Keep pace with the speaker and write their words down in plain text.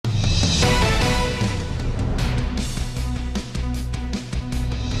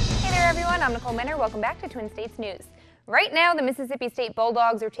everyone, I'm Nicole Menner. Welcome back to Twin States News. Right now, the Mississippi State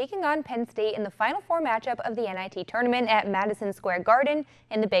Bulldogs are taking on Penn State in the Final Four matchup of the NIT tournament at Madison Square Garden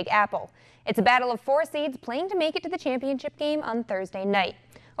in the Big Apple. It's a battle of 4 seeds playing to make it to the championship game on Thursday night.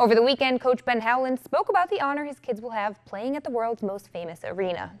 Over the weekend, Coach Ben Howland spoke about the honor his kids will have playing at the world's most famous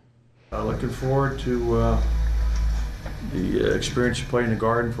arena. Looking forward to the experience of playing the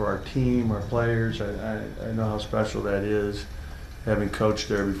Garden for our team, our players. I know how special that is, having coached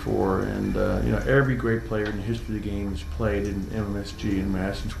there before, and you know, every great player in the history of the game has played in MSG in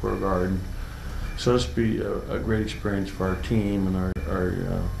Madison Square Garden. So this will be a great experience for our team and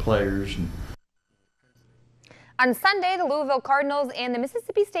our players. On Sunday, the Louisville Cardinals and the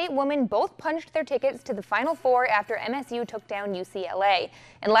Mississippi State women both punched their tickets to the Final Four after MSU took down UCLA.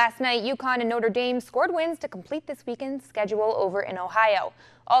 And last night, UConn and Notre Dame scored wins to complete this weekend's schedule over in Ohio.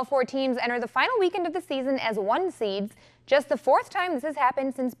 All 4 teams enter the final weekend of the season as 1 seeds, just the 4th time this has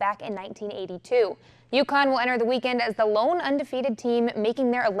happened since back in 1982. UConn will enter the weekend as the lone undefeated team, making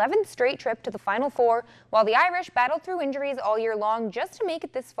their 11th straight trip to the Final Four, while the Irish battled through injuries all year long just to make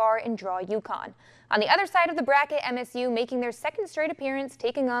it this far and draw UConn. On the other side of the bracket, MSU making their 2nd straight appearance,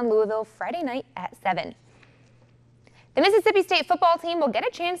 taking on Louisville Friday night at 7. The Mississippi State football team will get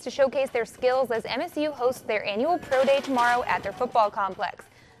a chance to showcase their skills as MSU hosts their annual Pro Day tomorrow at their football complex.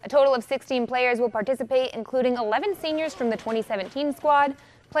 A total of 16 players will participate, including 11 seniors from the 2017 squad.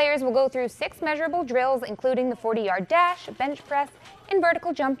 Players will go through 6 measurable drills, including the 40-yard dash, bench press, and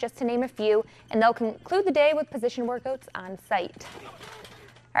vertical jump, just to name a few, and they'll conclude the day with position workouts on site.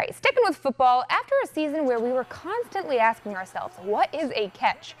 All right, sticking with football, after a season where we were constantly asking ourselves, what is a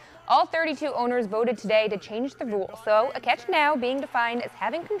catch? All 32 owners voted today to change the rule, so a catch now being defined as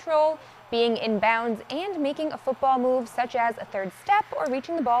having control, being in bounds, and making a football move such as a 3rd step or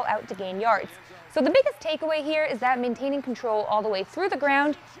reaching the ball out to gain yards. So the biggest takeaway here is that maintaining control all the way through the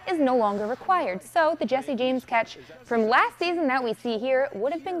ground is no longer required. So the Jesse James catch from last season that we see here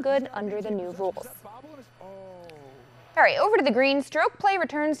would have been good under the new rules. All right, over to the green. Stroke play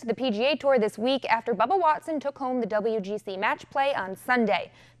returns to the PGA Tour this week after Bubba Watson took home the WGC Match Play on Sunday.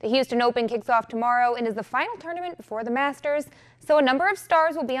 The Houston Open kicks off tomorrow and is the final tournament before the Masters, so a number of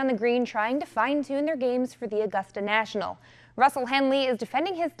stars will be on the green trying to fine-tune their games for the Augusta National. Russell Henley is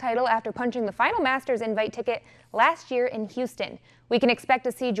defending his title after punching the final Masters invite ticket last year in Houston. We can expect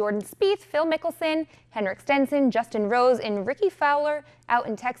to see Jordan Spieth, Phil Mickelson, Henrik Stenson, Justin Rose, and Ricky Fowler out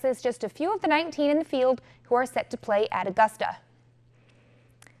in Texas, just a few of the 19 in the field who are set to play at Augusta.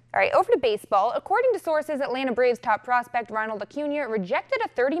 All right, over to baseball. According to sources, Atlanta Braves top prospect Ronald Acuna rejected a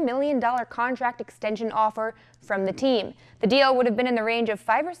 $30 million contract extension offer from the team. The deal would have been in the range of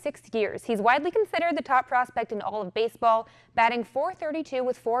 5 or 6 years. He's widely considered the top prospect in all of baseball, batting .432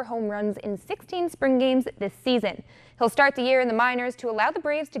 with 4 home runs in 16 spring games this season. He'll start the year in the minors to allow the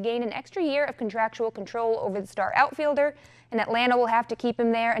Braves to gain an extra year of contractual control over the star outfielder, and Atlanta will have to keep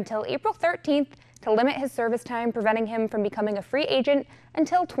him there until April 13th to limit his service time, preventing him from becoming a free agent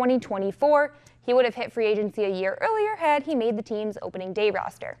until 2024. He would have hit free agency a year earlier had he made the team's opening day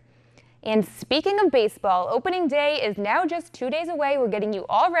roster. And speaking of baseball, opening day is now just 2 days away. We're getting you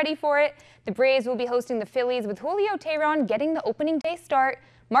all ready for it. The Braves will be hosting the Phillies with Julio Teheran getting the opening day start,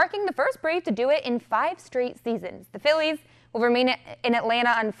 marking the first Brave to do it in 5 straight seasons. The Phillies will remain in Atlanta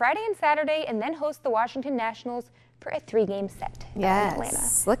on Friday and Saturday and then host the Washington Nationals for a 3-game set in Atlanta.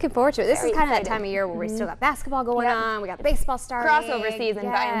 Yes, looking forward to it. This is kind of that time of year where we still got basketball going on. We got baseball starting. Crossover season,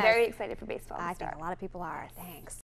 but I'm very excited for baseball to start. I think a lot of people are. Thanks.